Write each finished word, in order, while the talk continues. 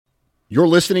You're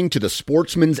listening to the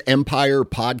Sportsman's Empire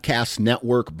Podcast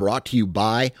Network, brought to you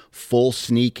by Full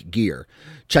Sneak Gear.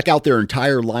 Check out their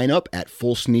entire lineup at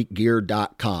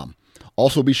fullsneakgear.com.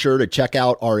 Also be sure to check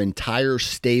out our entire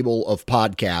stable of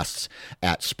podcasts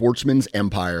at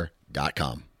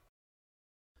sportsmansempire.com.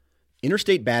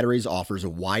 Interstate Batteries offers a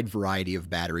wide variety of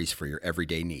batteries for your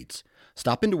everyday needs.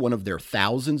 Stop into one of their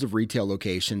thousands of retail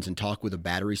locations and talk with a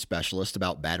battery specialist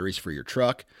about batteries for your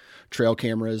truck, trail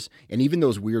cameras, and even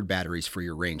those weird batteries for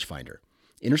your rangefinder.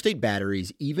 Interstate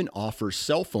Batteries even offers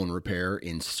cell phone repair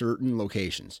in certain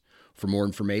locations. For more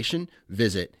information,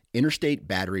 visit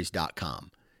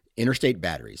interstatebatteries.com. Interstate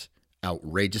Batteries,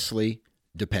 outrageously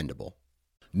dependable.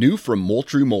 New from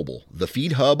Moultrie Mobile, the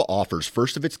Feed Hub offers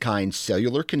first-of-its-kind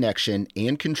cellular connection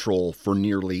and control for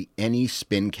nearly any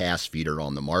spin cast feeder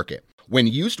on the market. When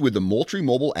used with the Moultrie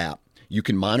Mobile app, you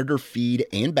can monitor feed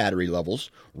and battery levels,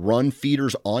 run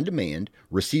feeders on demand,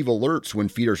 receive alerts when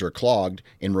feeders are clogged,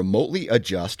 and remotely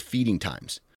adjust feeding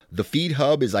times. The Feed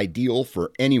Hub is ideal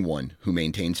for anyone who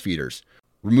maintains feeders.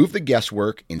 Remove the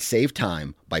guesswork and save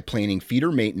time by planning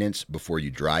feeder maintenance before you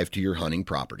drive to your hunting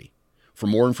property. For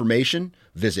more information,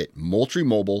 visit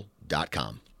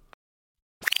moultriemobile.com.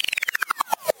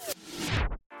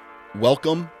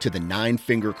 Welcome to the Nine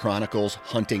Finger Chronicles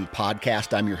Hunting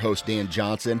Podcast. I'm your host, Dan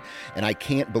Johnson, and I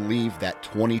can't believe that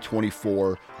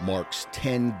 2024 marks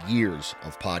 10 years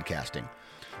of podcasting.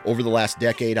 Over the last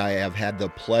decade, I have had the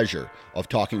pleasure of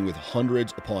talking with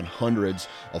hundreds upon hundreds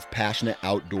of passionate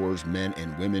outdoors men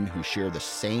and women who share the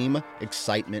same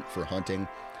excitement for hunting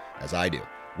as I do.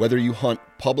 Whether you hunt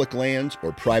public lands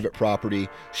or private property,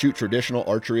 shoot traditional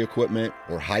archery equipment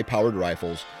or high-powered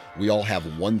rifles, we all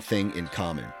have one thing in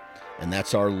common, and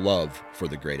that's our love for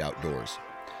the great outdoors.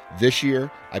 This year,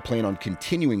 I plan on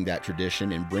continuing that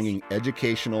tradition and bringing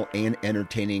educational and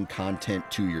entertaining content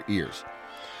to your ears.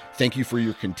 Thank you for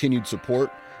your continued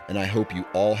support, and I hope you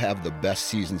all have the best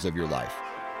seasons of your life.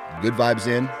 Good vibes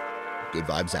in, good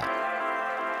vibes out.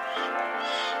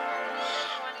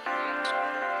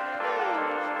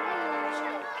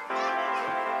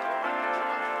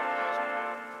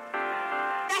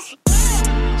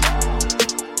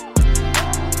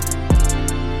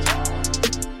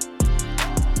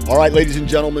 All right, ladies and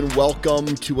gentlemen,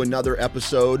 welcome to another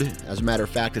episode. As a matter of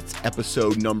fact, it's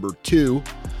episode number 2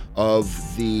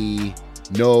 of the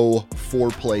No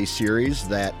Foreplay series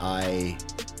that I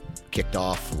kicked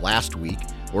off last week,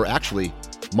 or actually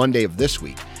Monday of this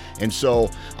week. And so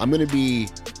I'm going to be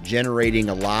generating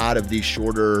a lot of these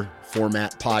shorter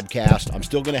format podcasts. I'm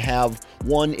still going to have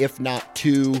one, if not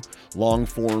 2, long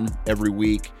form every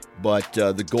week. But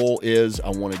the goal is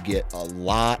I want to get a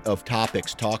lot of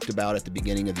topics talked about at the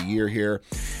beginning of the year here,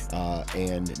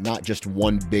 and not just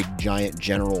one big giant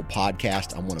general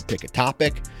podcast. I want to pick a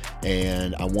topic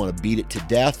and I want to beat it to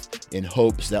death in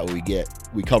hopes that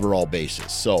we cover all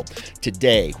bases. So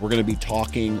today we're going to be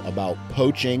talking about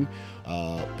poaching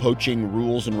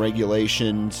rules and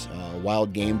regulations,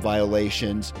 wild game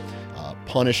violations,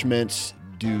 punishments.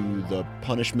 Do the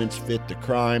punishments fit the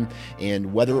crime,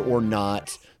 and whether or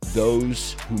not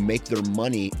those who make their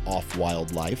money off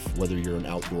wildlife, whether you're an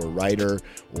outdoor writer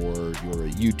or you're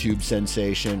a YouTube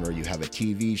sensation or you have a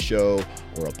TV show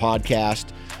or a podcast,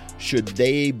 should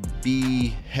they be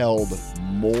held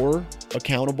more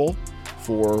accountable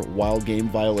for wild game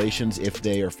violations if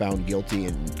they are found guilty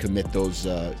and commit those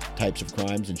types of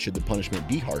crimes, and should the punishment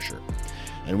be harsher?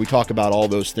 And we talk about all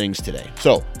those things today.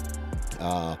 So,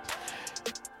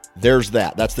 there's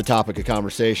that. That's the topic of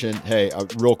conversation. Hey,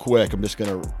 real quick, I'm just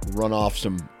going to run off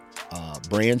some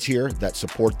brands here that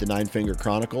support the Nine Finger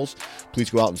Chronicles. Please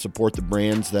go out and support the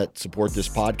brands that support this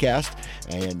podcast,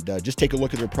 and just take a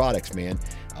look at their products, man.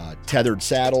 Tethered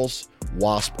Saddles,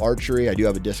 Wasp Archery. I do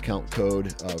have a discount code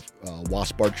of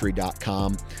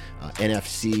wasparchery.com,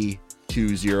 N.F.C.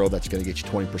 20. That's going to get you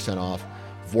 20% off.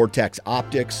 Vortex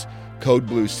Optics, Code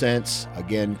Blue Sense,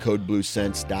 again,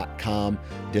 codebluesense.com,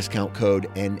 discount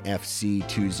code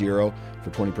NFC20 for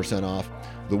 20% off.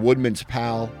 The Woodman's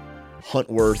Pal,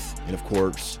 Huntworth, and of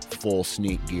course, Full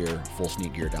Sneak Gear,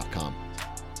 fullsneakgear.com.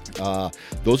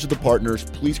 Those are the partners.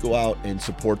 Please go out and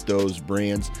support those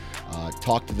brands.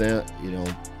 Talk to them,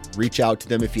 reach out to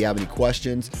them if you have any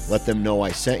questions. Let them know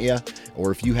I sent you. Or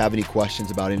if you have any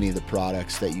questions about any of the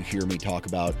products that you hear me talk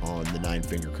about on the Nine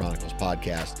Finger Chronicles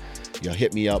podcast,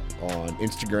 hit me up on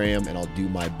Instagram and I'll do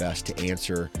my best to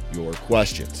answer your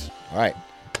questions. All right.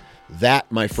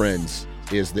 That, my friends,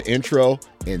 is the intro,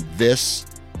 and this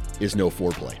is No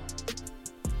Foreplay.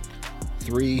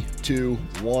 3, 2,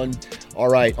 1. All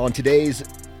right. On today's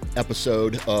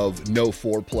episode of No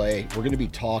Foreplay, we're going to be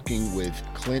talking with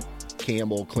Clint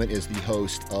Campbell. Clint is the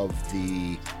host of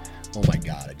the Oh my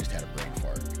God, I just had a brain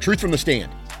fart. Truth from the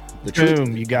stand. The truth.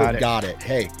 Boom, you got it. Got it.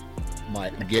 Hey,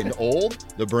 I'm getting old.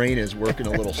 The brain is working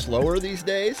a little slower these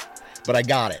days, but I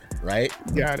got it, right?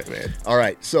 Got it, man. All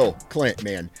right. So, Clint,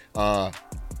 man,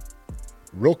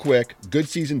 real quick, good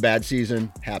season, bad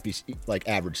season, happy, like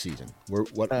average season.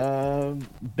 What?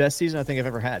 Best season I think I've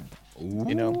ever had. Ooh,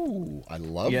 you know? I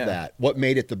love that. What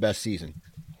made it the best season?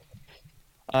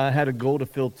 I had a goal to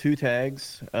fill 2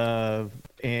 tags,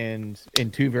 and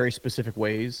in 2 very specific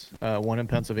ways. One in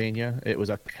Pennsylvania. It was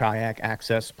a kayak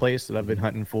access place that I've been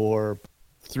hunting for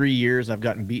 3 years. I've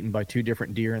gotten beaten by 2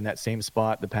 different deer in that same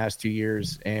spot the past 2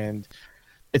 years, and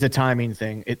it's a timing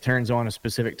thing. It turns on a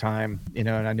specific time, and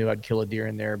I knew I'd kill a deer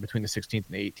in there between the 16th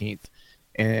and the 18th.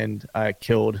 And I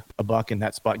killed a buck in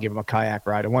that spot, gave him a kayak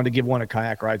ride. I wanted to give one a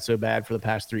kayak ride so bad for the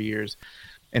past 3 years.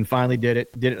 And finally did it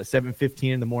at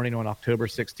 7:15 in the morning on October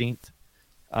 16th.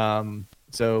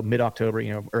 So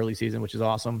mid-October, early season, which is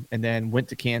awesome. And then went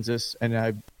to Kansas,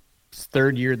 and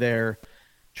 3rd year there,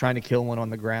 trying to kill one on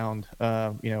the ground.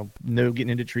 No getting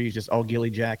into trees, just all ghillie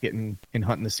jacket and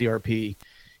hunting the CRP,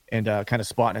 and kind of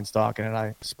spotting and stalking. And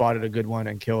I spotted a good one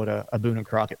and killed a Boone and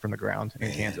Crockett from the ground in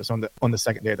Kansas on the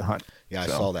 2nd day of the hunt. Yeah, I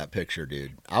saw that picture,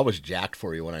 dude. I was jacked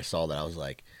for you when I saw that. I was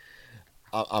like,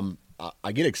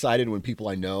 I get excited when people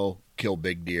I know kill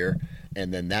big deer,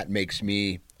 and then that makes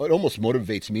me, it almost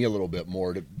motivates me a little bit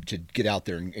more to get out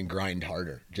there and grind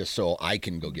harder, just so I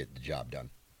can go get the job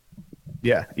done.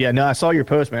 Yeah. No, I saw your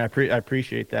post, man. I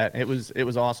appreciate that. It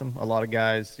was awesome. A lot of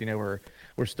guys, were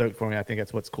stoked for me. I think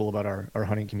that's what's cool about our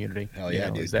hunting community. Hell yeah,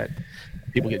 dude. Is that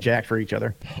people get jacked for each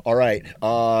other. All right.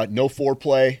 No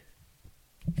foreplay.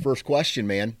 First question,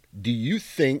 man. Do you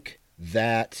think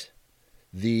that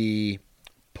the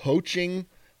poaching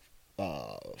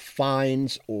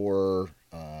fines or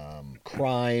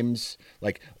crimes,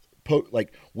 like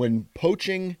when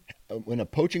a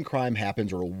poaching crime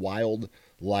happens or a wild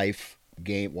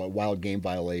game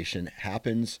violation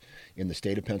happens in the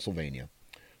state of Pennsylvania,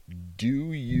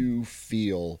 do you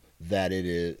feel that it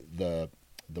is the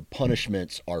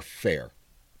punishments are fair?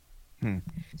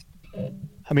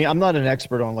 I mean, I'm not an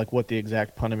expert on what the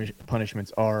exact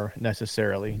punishments are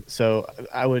necessarily. So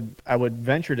I would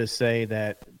venture to say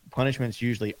that punishments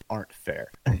usually aren't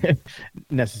fair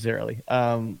necessarily.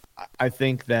 I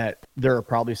think that there are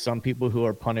probably some people who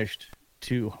are punished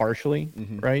too harshly,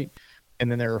 right? And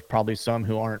then there are probably some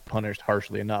who aren't punished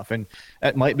harshly enough. And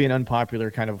that might be an unpopular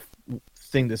kind of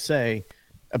thing to say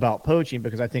about poaching,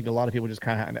 because I think a lot of people just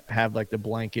kind of have the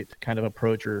blanket kind of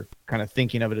approach, or kind of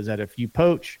thinking of it as that if you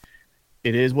poach,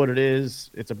 it is what it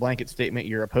is. It's a blanket statement.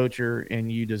 You're a poacher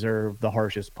and you deserve the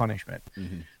harshest punishment.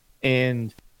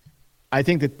 And I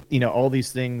think that, all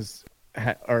these things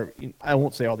are, I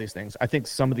won't say all these things. I think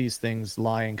some of these things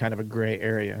lie in kind of a gray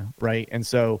area, right? And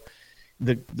so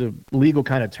the legal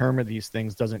kind of term of these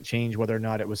things doesn't change whether or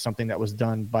not it was something that was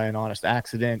done by an honest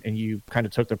accident and you kind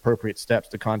of took the appropriate steps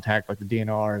to contact the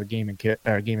DNR or the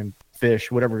Game and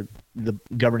Fish, whatever the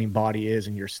governing body is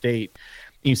in your state.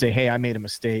 And you say, hey, I made a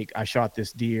mistake. I shot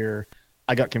this deer.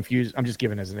 I got confused. I'm just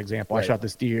giving as an example. Right. I shot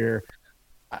this deer.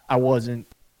 I wasn't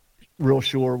real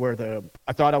sure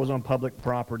I thought I was on public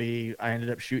property. I ended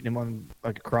up shooting him on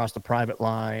across the private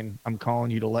line. I'm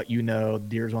calling you to let you know the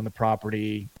deer's on the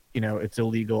property. It's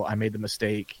illegal. I made the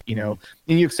mistake, and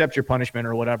you accept your punishment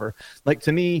or whatever.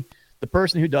 To me, the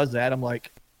person who does that, I'm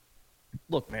like,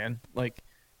 look, man,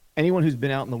 anyone who's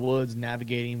been out in the woods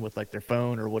navigating with their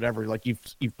phone or whatever,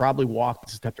 you've probably walked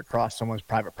and stepped across someone's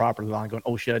private property line going,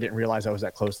 oh shit, I didn't realize I was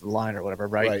that close to the line or whatever.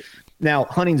 Right. Now,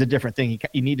 hunting's a different thing.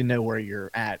 You need to know where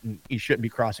you're at, and you shouldn't be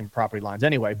crossing property lines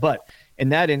anyway. But in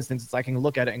that instance, I can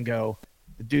look at it and go,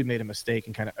 the dude made a mistake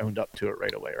and kind of owned up to it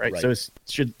right away. Right. So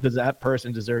does that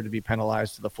person deserve to be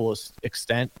penalized to the fullest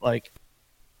extent?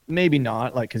 Maybe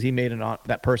not, because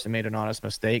that person made an honest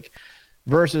mistake,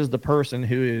 versus the person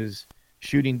who is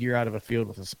shooting deer out of a field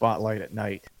with a spotlight at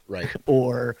night, right?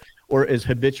 or is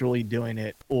habitually doing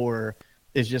it, or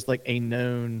is just a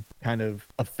known kind of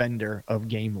offender of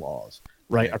game laws,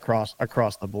 right?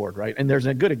 Across the board, right? And there's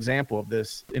a good example of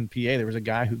this in PA. There was a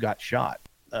guy who got shot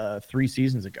 3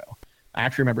 seasons ago. I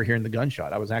actually remember hearing the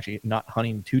gunshot. I was actually not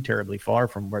hunting too terribly far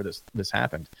from where this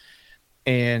happened,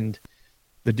 and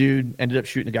the dude ended up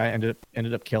shooting the guy,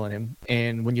 ended up killing him.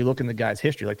 And when you look in the guy's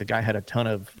history, the guy had a ton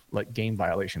of game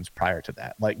violations prior to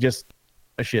that, just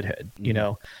a shithead,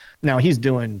 Now he's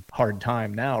doing hard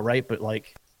time now, right? But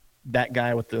that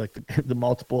guy with the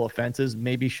multiple offenses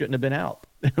maybe shouldn't have been out,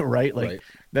 right? Right.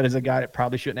 That is a guy that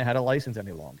probably shouldn't have had a license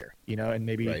any longer, and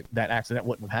maybe that accident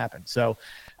wouldn't have happened. So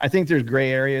I think there's gray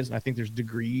areas, and I think there's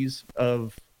degrees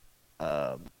of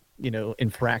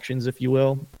infractions, if you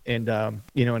will. And,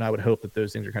 and I would hope that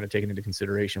those things are kind of taken into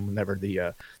consideration whenever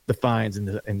the fines and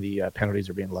the penalties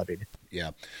are being levied.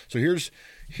 Yeah. So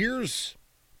here's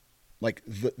like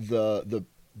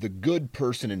the good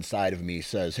person inside of me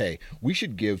says, hey, we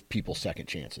should give people second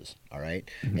chances. All right.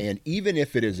 Mm-hmm. And even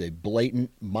if it is a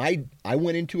blatant, I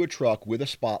went into a truck with a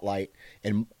spotlight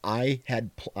and I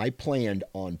planned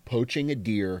on poaching a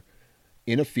deer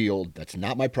in a field that's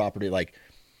not my property. Like,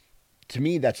 to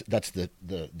me, that's the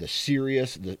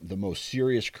serious, the most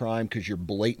serious crime, because you're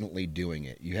blatantly doing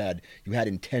it. You had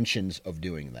intentions of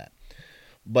doing that.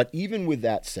 But even with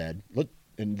that said, look,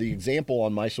 and the example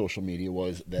on my social media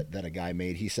was that a guy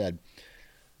made. He said,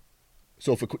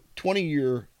 so if a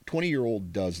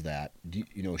 20-year-old does that,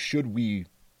 should we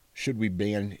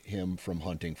ban him from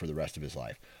hunting for the rest of his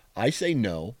life? I say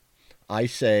no. I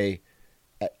say,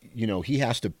 he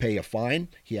has to pay a fine.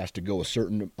 He has to go a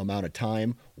certain amount of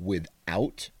time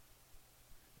without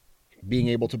being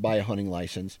able to buy a hunting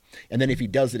license. And then if he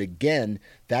does it again,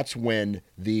 that's when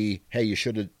hey, you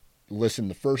should have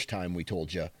listened the first time we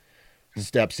told you,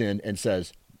 steps in and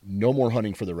says, no more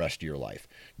hunting for the rest of your life.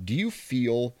 Do you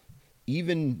feel,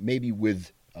 even maybe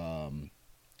with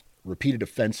repeated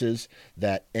offenses,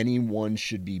 that anyone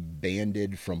should be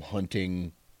banned from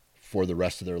hunting for the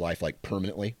rest of their life, like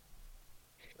permanently?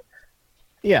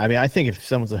 Yeah, I mean, I think if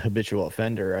someone's a habitual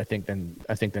offender, I think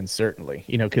then certainly,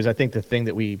 because I think the thing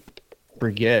that we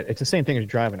forget, it's the same thing as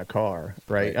driving a car,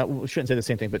 right? We shouldn't say the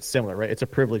same thing, but similar, right? It's a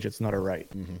privilege. It's not a right.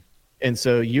 Mm-hmm. And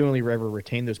so you only ever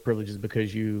retain those privileges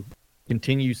because you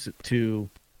continue to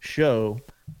show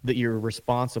that you're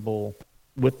responsible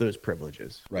with those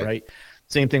privileges, right?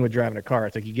 Same thing with driving a car.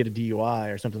 It's like you get a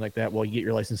DUI or something like that. Well, you get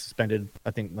your license suspended.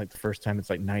 I think like the first time it's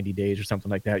like 90 days or something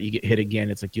like that. You get hit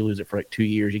again. It's like you lose it for like 2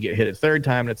 years. You get hit a third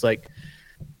time. And it's like,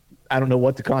 I don't know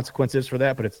what the consequence is for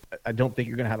that, but I don't think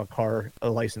you're going to have a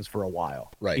license for a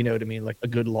while. Right. You know what I mean? Like a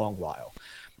good long while.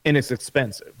 And it's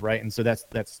expensive, right? And so that's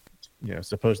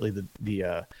supposedly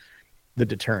the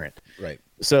deterrent. Right.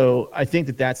 So I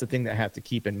think that's the thing that I have to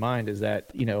keep in mind is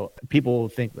that, people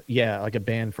think, like a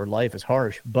ban for life is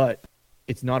harsh, but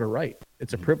it's not a right.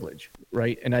 It's a privilege,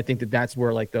 right? And I think that's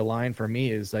where like the line for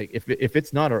me is like if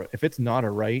it's not a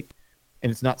right,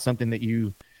 and it's not something that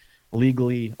you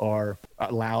legally are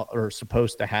allowed or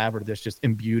supposed to have, or that's just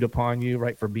imbued upon you,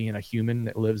 right, for being a human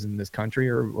that lives in this country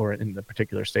or in the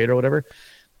particular state or whatever,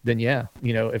 then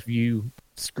if you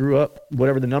screw up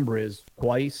whatever the number is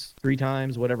twice, 3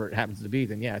 times, whatever it happens to be,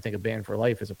 then I think a ban for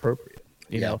life is appropriate.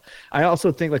 You know, I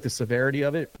also think like the severity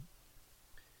of it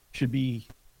should be,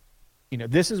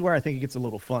 this is where I think it gets a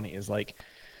little funny, is like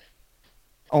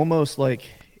almost like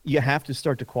you have to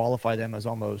start to qualify them as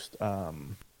almost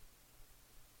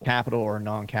capital or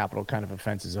non-capital kind of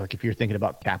offenses. Like if you're thinking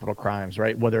about capital crimes,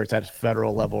 right, whether it's at a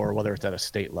federal level or whether it's at a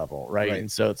state level, right?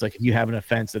 And so it's like if you have an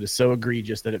offense that is so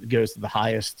egregious that it goes to the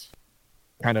highest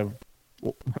kind of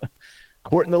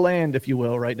court in the land, if you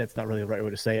will, right? That's not really the right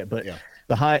way to say it, but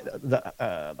the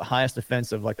highest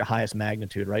offense of like the highest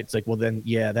magnitude, right? It's like, well, then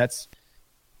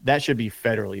that should be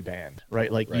federally banned,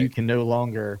 right? Like you can no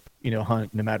longer,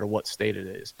 hunt no matter what state it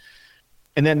is.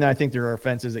 And then I think there are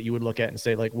offenses that you would look at and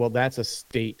say like, well, that's a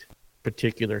state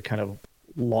particular kind of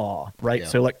law, right?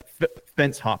 So like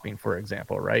fence hopping, for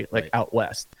example, right? Like out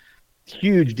west,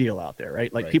 huge deal out there,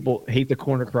 right? Like people hate the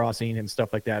corner crossing and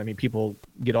stuff like that. I mean, people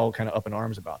get all kind of up in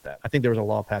arms about that. I think there was a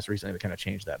law passed recently that kind of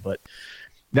changed that, but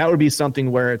that would be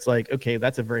something where it's like, okay,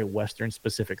 that's a very Western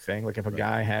specific thing. Like if a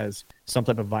guy has some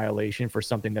type of violation for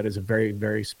something that is a very,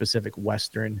 very specific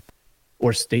Western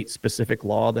or state specific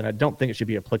law, then I don't think it should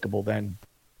be applicable then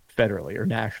federally or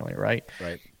nationally, right?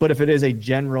 Right. But if it is a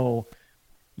general,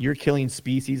 you're killing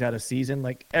species out of season,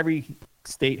 like every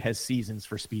state has seasons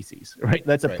for species, right?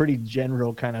 That's a pretty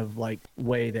general kind of like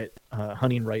way that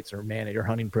hunting rights are managed or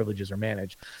hunting privileges are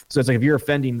managed. So it's like if you're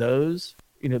offending those,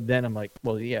 then I'm like,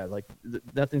 well, like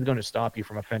nothing's going to stop you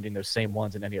from offending those same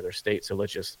ones in any other state. So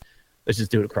let's just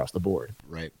do it across the board.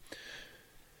 Right.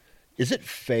 Is it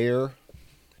fair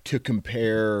to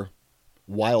compare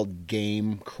wild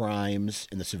game crimes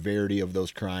and the severity of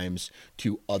those crimes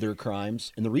to other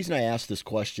crimes? And the reason I ask this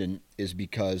question is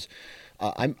because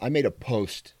I made a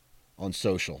post on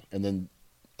social, and then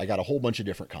I got a whole bunch of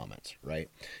different comments, right?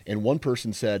 And one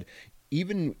person said,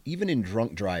 even in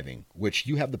drunk driving, which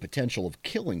you have the potential of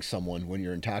killing someone when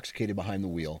you're intoxicated behind the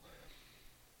wheel,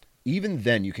 even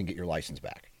then you can get your license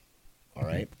back. All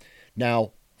right.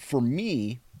 Now, for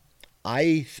me,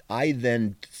 I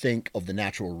then think of the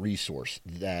natural resource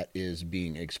that is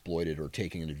being exploited or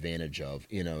taken advantage of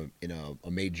in a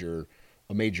major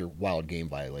wild game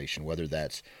violation, whether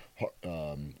that's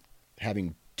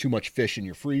having too much fish in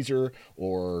your freezer,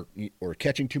 or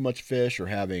catching too much fish, or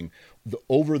having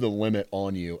over the limit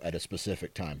on you at a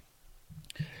specific time.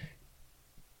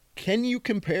 Can you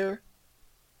compare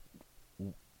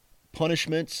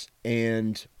punishments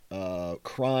and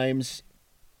crimes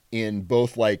in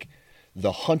both like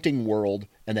the hunting world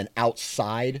and then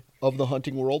outside of the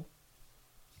hunting world?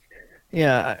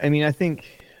 Yeah, I mean,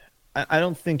 I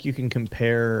don't think you can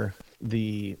compare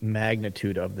the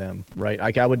magnitude of them, right?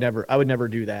 Like I would never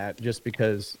do that, just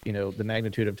because, the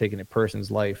magnitude of taking a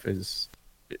person's life is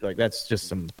like, that's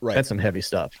just that's some heavy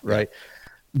stuff, right? Yeah.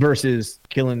 Versus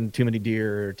killing too many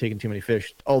deer or taking too many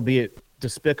fish, albeit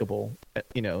despicable,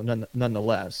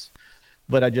 nonetheless.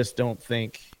 But I just don't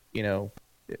think,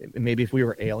 maybe if we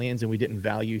were aliens and we didn't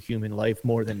value human life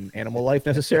more than animal life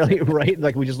necessarily, right?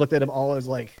 Like we just looked at them all as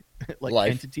like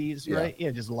life entities, right?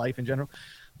 Yeah, just life in general.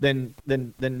 Then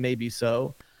maybe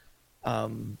so.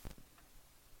 I'm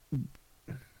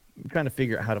trying to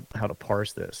figure out how to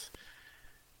parse this.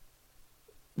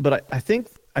 But I think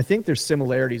there's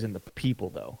similarities in the people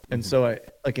though, and so I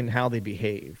like in how they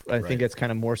behave. I think that's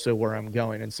kind of more so where I'm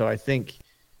going, and so I think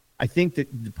that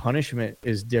the punishment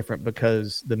is different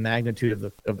because the magnitude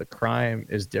of the crime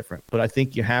is different. But I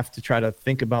think you have to try to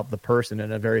think about the person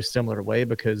in a very similar way,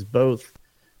 because both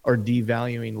are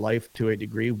devaluing life to a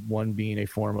degree, one being a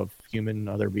form of human,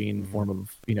 other being a form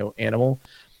of, animal.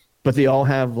 But they all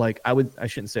have I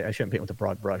shouldn't paint with a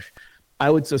broad brush. I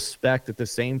would suspect that the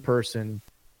same person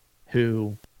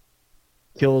who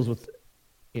kills with,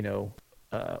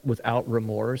 without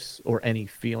remorse or any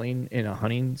feeling in a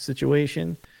hunting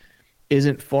situation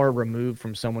isn't far removed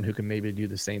from someone who can maybe do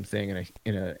the same thing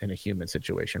in a human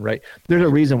situation, right? There's a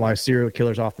reason why serial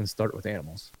killers often start with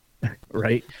animals,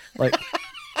 right? Like,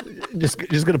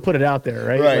 just gonna put it out there,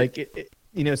 right? Like,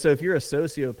 so if you're a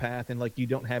sociopath and like you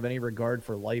don't have any regard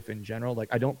for life in general, like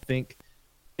I don't think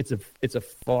it's a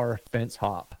far fence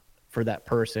hop for that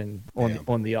person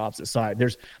on the opposite side.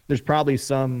 There's probably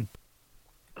some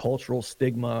cultural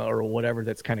stigma or whatever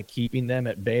that's kind of keeping them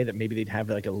at bay, that maybe they'd have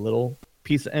like a little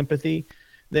piece of empathy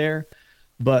there.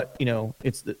 But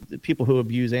it's the people who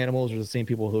abuse animals are the same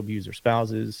people who abuse their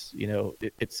spouses,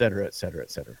 et cetera, et cetera, et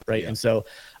cetera, right? And so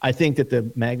I think that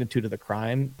the magnitude of the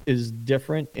crime is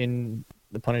different, in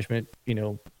the punishment,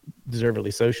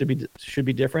 deservedly so should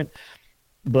be different.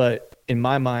 But in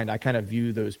my mind, I kind of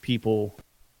view those people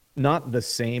not the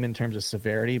same in terms of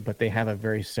severity, but they have a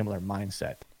very similar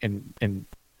mindset in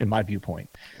my viewpoint.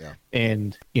 Yeah.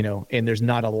 And, and there's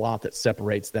not a lot that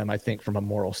separates them, I think, from a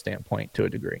moral standpoint to a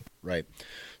degree. Right.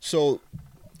 So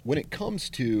when it comes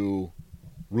to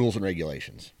rules and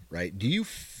regulations, right, do you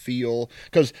feel,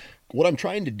 because what I'm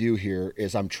trying to do here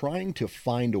is I'm trying to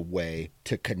find a way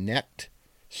to connect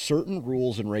certain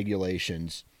rules and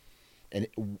regulations, and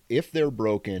if they're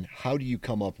broken, how do you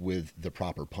come up with the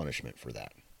proper punishment for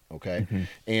that? Okay.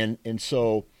 Mm-hmm. And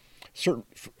so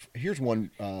here's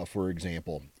one, for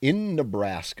example, in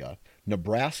Nebraska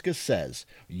says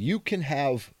you can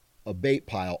have a bait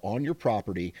pile on your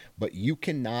property, but you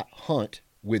cannot hunt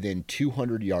within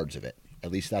 200 yards of it.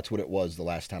 At least that's what it was the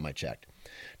last time I checked.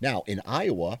 Now in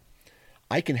Iowa,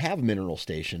 I can have mineral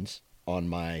stations on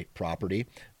my property.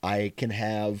 I can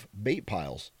have bait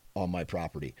piles on my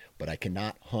property, but I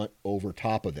cannot hunt over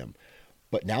top of them.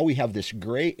 But now we have this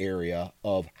gray area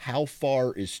of how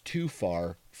far is too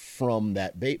far from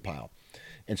that bait pile.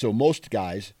 And so most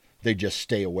guys, they just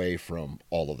stay away from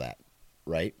all of that,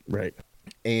 right? Right.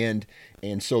 And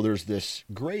so there's this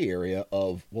gray area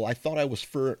of, well, I thought I was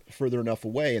further enough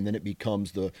away, and then it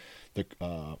becomes the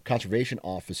conservation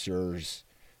officers.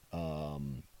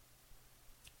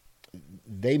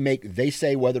 They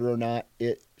say whether or not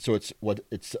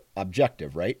it's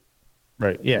objective, right?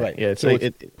 Right. Yeah. Right. Yeah. So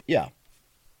yeah.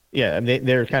 Yeah, and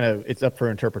they're kind of, it's up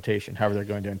for interpretation, however they're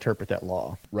going to interpret that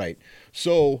law. Right.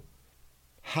 So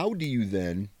how do you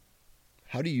then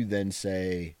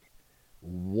say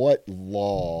what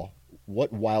wild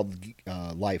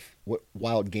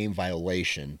game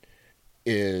violation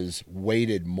is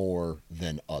weighted more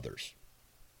than others?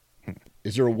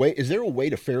 Is there a way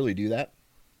to fairly do that?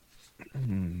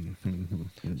 And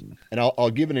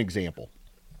I'll give an example.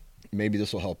 Maybe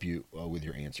this will help you with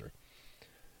your answer.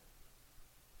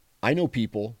 I know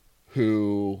people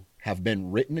who have been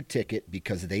written a ticket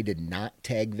because they did not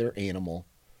tag their animal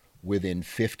within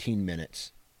 15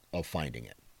 minutes of finding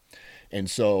it. And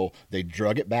so they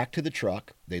drug it back to the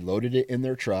truck, they loaded it in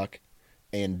their truck,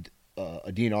 and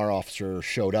a DNR officer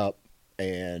showed up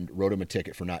and wrote him a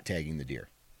ticket for not tagging the deer.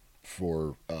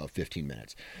 for 15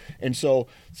 minutes. And so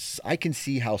I can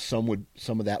see how some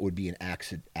of that would be an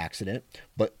accident,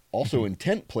 but also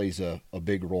intent plays a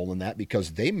big role in that,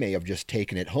 because they may have just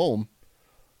taken it home,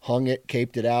 hung it,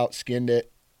 caped it out, skinned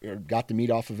it, or got the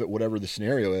meat off of it, whatever the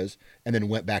scenario is, and then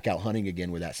went back out hunting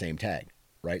again with that same tag,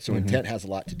 right? So intent has a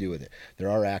lot to do with it. There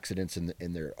are accidents and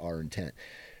there are intent.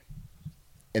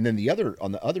 And then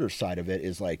on the other side of it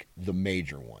is like the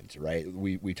major ones, right?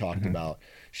 We talked about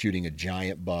shooting a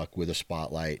giant buck with a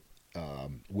spotlight,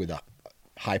 with a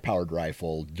high-powered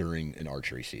rifle during an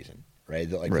archery season, right?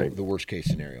 The worst case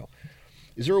scenario.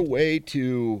 Is there a way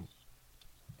to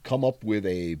come up with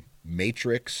a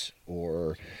matrix,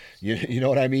 or you know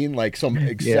what I mean? Like some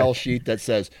Excel sheet that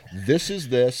says, this is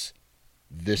this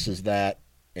is that,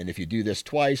 and if you do this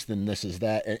twice, then this is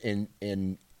that,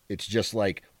 and it's just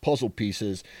like puzzle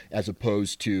pieces as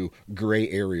opposed to gray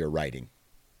area writing.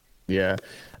 Yeah.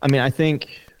 I mean, I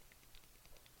think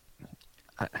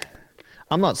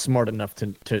I'm not smart enough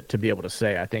to be able to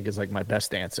say, I think is like my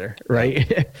best answer,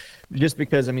 right? Yeah. Just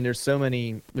because, I mean, there's so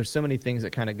many things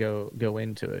that kind of go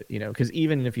into it, you know, because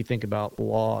even if you think about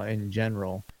law in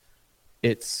general,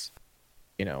 it's,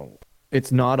 you know,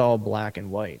 it's not all black and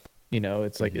white, you know,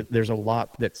 it's like there's a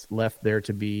lot that's left there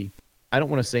to be, I don't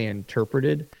want to say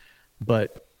interpreted,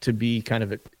 but to be kind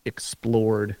of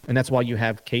explored. And that's why you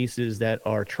have cases that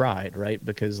are tried, right?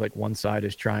 Because like one side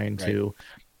is trying to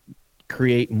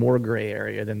create more gray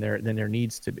area than there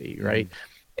needs to be, right?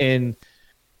 And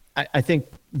I think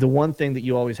the one thing that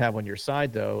you always have on your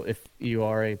side, though, if you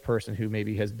are a person who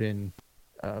maybe has been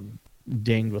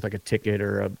dinged with like a ticket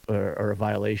or a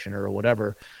violation or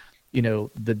whatever, you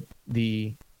know,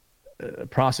 the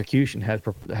prosecution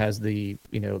has the,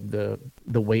 you know,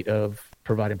 the weight of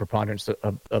providing preponderance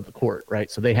of the court,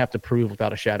 right? So they have to prove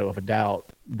without a shadow of a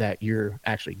doubt that you're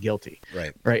actually guilty,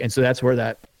 right? And so that's where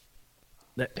that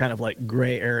kind of like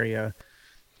gray area,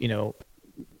 you know,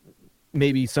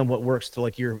 maybe somewhat works to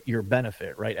like your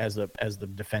benefit, right? As the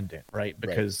defendant, right?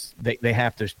 Because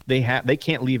they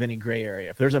can't leave any gray area.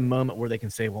 If there's a moment where they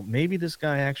can say, well, maybe this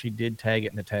guy actually did tag it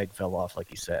and the tag fell off, like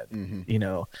you said, you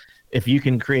know, if you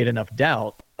can create enough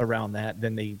doubt around that,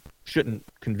 then they shouldn't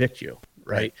convict you,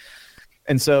 right?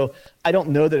 And so I don't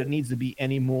know that it needs to be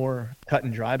any more cut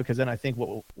and dry, because then I think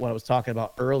what I was talking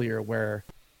about earlier, where,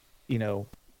 you know,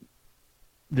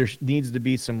 there needs to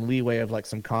be some leeway of like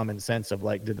some common sense of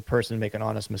like, did the person make an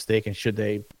honest mistake, and should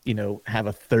they, you know, have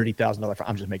a $30,000 fine?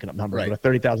 I'm just making up numbers, but a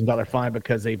 $30,000 fine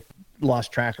because they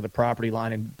lost track of the property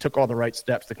line and took all the right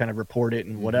steps to kind of report it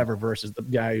and whatever, versus the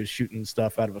guy who's shooting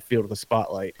stuff out of a field with a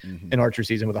spotlight in archery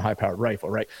season with a high-powered rifle,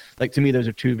 right? Like, to me, those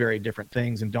are two very different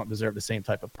things and don't deserve the same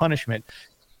type of punishment.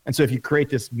 And so if you create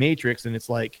this matrix, and it's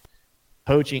like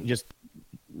poaching, just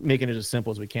making it as simple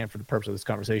as we can for the purpose of this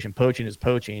conversation, poaching is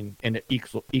poaching and it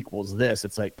equals this.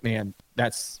 It's like, man,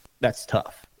 that's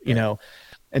tough, you know?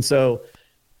 And so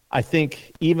I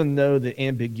think even though the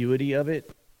ambiguity of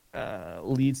it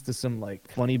leads to some like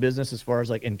funny business as far as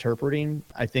like interpreting,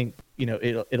 I think, you know,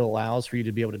 it allows for you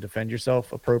to be able to defend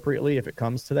yourself appropriately if it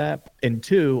comes to that. And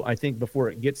two, I think before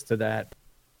it gets to that,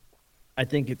 I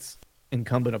think it's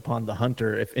incumbent upon the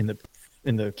hunter, if in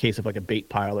the case of like a bait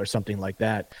pile or something like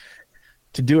that,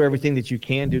 to do everything that you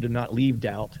can do to not leave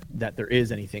doubt that there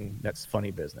is anything that's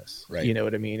funny business. Right. You know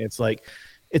what I mean? It's like,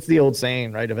 it's the old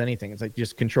saying, right, of anything. It's like,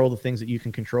 just control the things that you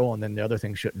can control, and then the other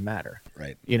things shouldn't matter.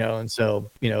 Right. You know, and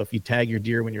so, you know, if you tag your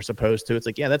deer when you're supposed to, it's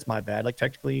like, yeah, that's my bad. Like,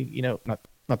 technically, you know,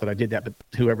 not that I did that, but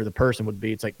whoever the person would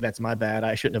be, it's like, that's my bad.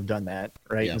 I shouldn't have done that.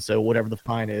 Right. Yeah. And so whatever the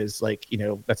fine is, like, you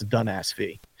know, that's a dumbass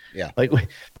fee. Yeah. Like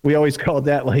we always called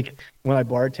that, like when I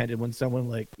bartended, when someone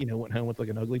like, you know, went home with like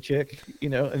an ugly chick, you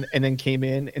know, and then came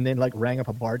in and then like rang up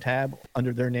a bar tab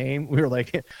under their name. We were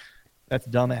like, that's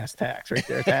dumbass tax right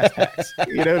there. It's ass tax.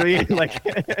 You know what I mean? Like,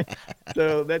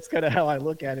 so that's kind of how I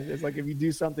look at it. It's like, if you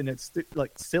do something that's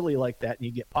like silly like that and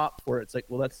you get popped for it, it's like,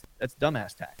 well, that's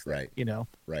dumbass tax. Right. You know?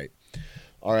 Right.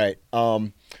 All right.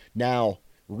 Now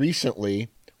recently,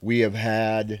 we have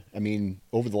had, I mean,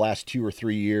 over the last 2 or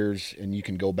 3 years, and you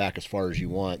can go back as far as you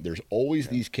want, there's always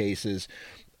these cases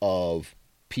of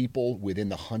people within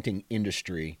the hunting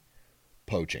industry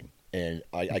poaching. And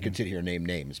I could sit here and name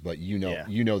names, but you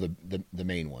know the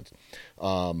main ones.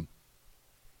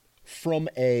 From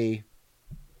a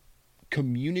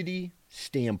community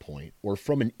standpoint, or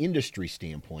from an industry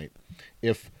standpoint,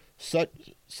 if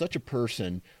such a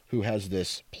person who has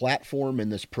this platform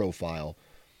and this profile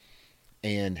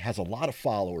and has a lot of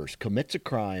followers commits a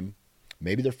crime,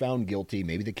 maybe they're found guilty,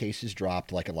 maybe the case is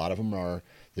dropped, like a lot of them are,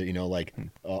 that, you know, like,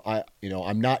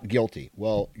 I'm not guilty.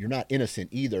 Well, you're not innocent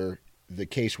either. the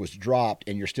case was dropped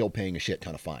and you're still paying a shit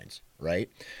ton of fines, right?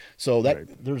 So that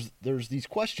there's these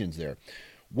questions there.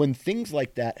 When things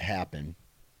like that happen,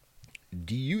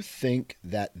 do you think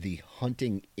that the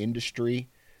hunting industry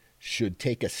should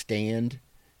take a stand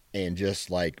and just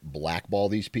like blackball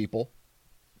these people?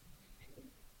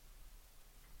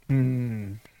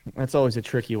 That's always a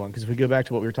tricky one, because if we go back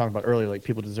to what we were talking about earlier, like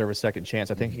people deserve a second chance.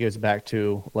 I think it goes back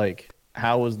to like,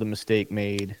 how was the mistake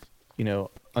made? You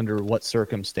know, under what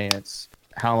circumstance?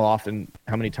 How often?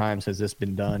 How many times has this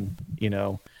been done? You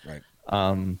know, right?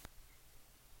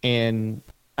 And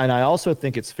I also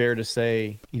think it's fair to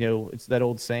say, you know, it's that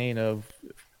old saying of,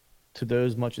 to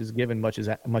those much is given, much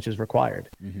is required.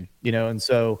 Mm-hmm. You know, and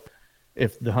so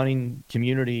if the hunting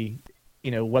community,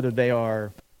 you know, whether they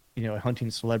are, you know, a hunting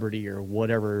celebrity or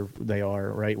whatever they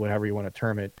are, right, whatever you want to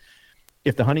term it,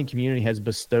 if the hunting community has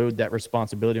bestowed that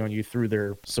responsibility on you through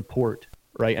their support,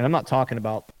 right, and I'm not talking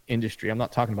about industry, I'm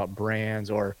not talking about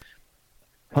brands or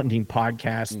hunting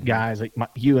podcast guys like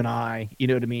you and I, you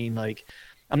know what I mean? Like,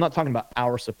 I'm not talking about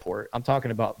our support. I'm talking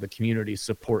about the community's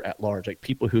support at large, like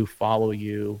people who follow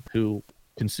you, who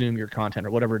consume your content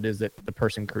or whatever it is that the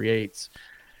person creates.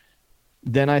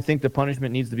 Then I think the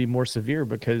punishment needs to be more severe,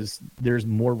 because there's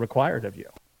more required of you.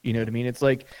 You know what I mean? It's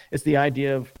like, it's the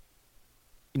idea of,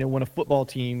 you know, when a football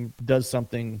team does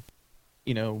something,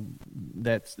 you know,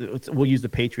 we'll use the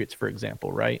Patriots, for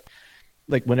example, right?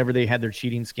 Like whenever they had their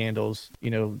cheating scandals, you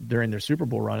know, during their Super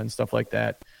Bowl run and stuff like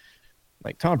that,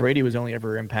 like Tom Brady was only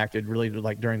ever impacted really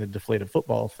like during the deflated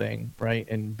football thing, right?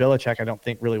 And Belichick, I don't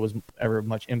think really was ever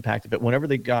much impacted. But whenever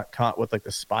they got caught with like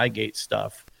the Spygate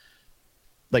stuff,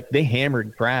 like they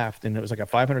hammered Kraft, and it was like a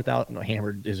 $500,000. No,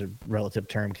 hammered is a relative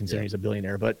term considering he's a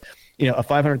billionaire, but you know, a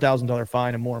 $500,000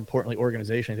 fine, and more importantly,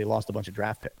 organizationally, they lost a bunch of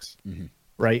draft picks,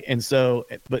 right? And so,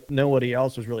 but nobody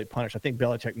else was really punished. I think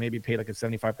Belichick maybe paid like a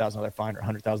 $75,000 fine or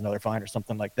 $100,000 fine or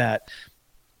something like that,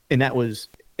 and that was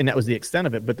the extent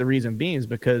of it. But the reason being is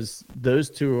because those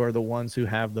two are the ones who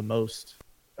have the most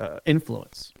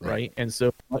influence, right? And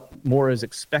so more is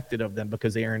expected of them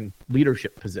because they are in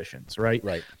leadership positions, right?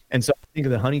 And so I think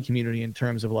of the hunting community in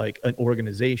terms of like an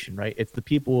organization, right? It's the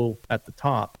people at the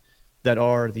top that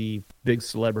are the big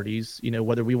celebrities, you know,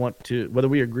 whether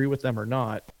we agree with them or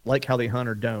not, like how they hunt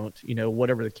or don't, you know,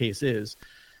 whatever the case is,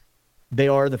 they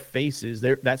are the faces.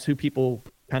 That's who people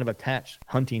kind of attach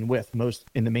hunting with most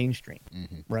in the mainstream,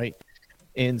 right?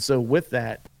 And so with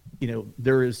that, you know,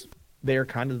 they're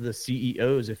kind of the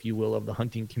CEOs, if you will, of the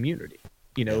hunting community,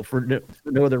 you know, for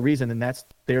no other reason than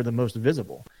they're the most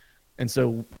visible. And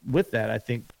so with that, I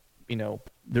think, you know,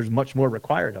 there's much more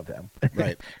required of them.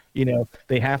 Right. You know,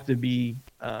 they have to be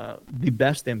the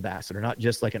best ambassador, not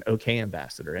just like an okay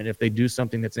ambassador. And if they do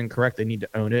something that's incorrect, they need to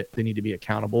own it. They need to be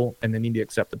accountable, and they need to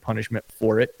accept the punishment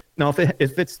for it. Now,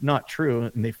 if it's not true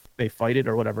and they fight it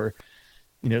or whatever,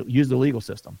 you know, use the legal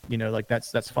system, you know, like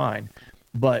that's fine.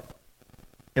 But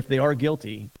if they are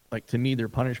guilty, like to me, their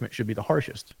punishment should be the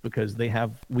harshest, because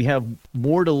we have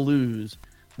more to lose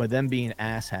by them being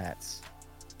asshats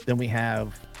than we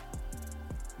have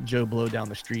Joe Blow down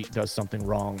the street does something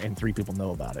wrong and 3 people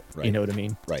know about it. Right. You know what I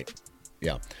mean? Right.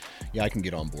 Yeah. I can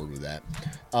get on board with that.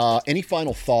 Any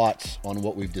final thoughts on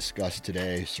what we've discussed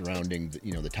today surrounding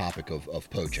the topic of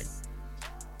poaching?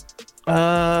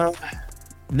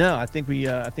 No, I think we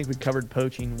covered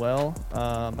poaching well.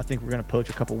 I think we're going to poach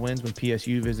a couple wins when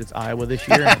PSU visits Iowa this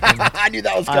year. I knew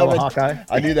that was coming.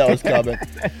 I knew that was coming.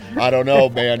 I don't know,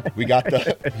 man. We got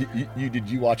did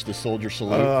you watch the soldier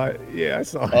salute? Yeah, I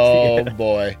saw it. Oh,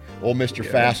 boy. Old Mr.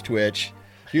 Fast Twitch.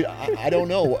 Dude, I don't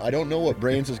know. I don't know what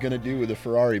Brains is going to do with the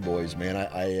Ferrari boys, man.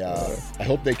 I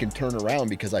hope they can turn around,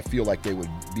 because I feel like they would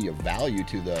be of value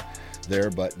to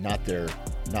but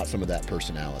not some of that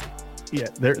personality. Yeah,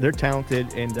 they're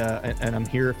talented, and I'm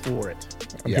here for it.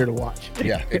 I'm here to watch.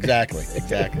 Yeah, exactly.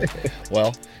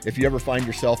 Well, if you ever find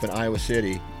yourself in Iowa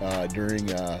City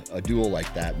during a duel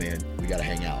like that, man, we got to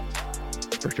hang out.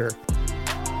 For sure.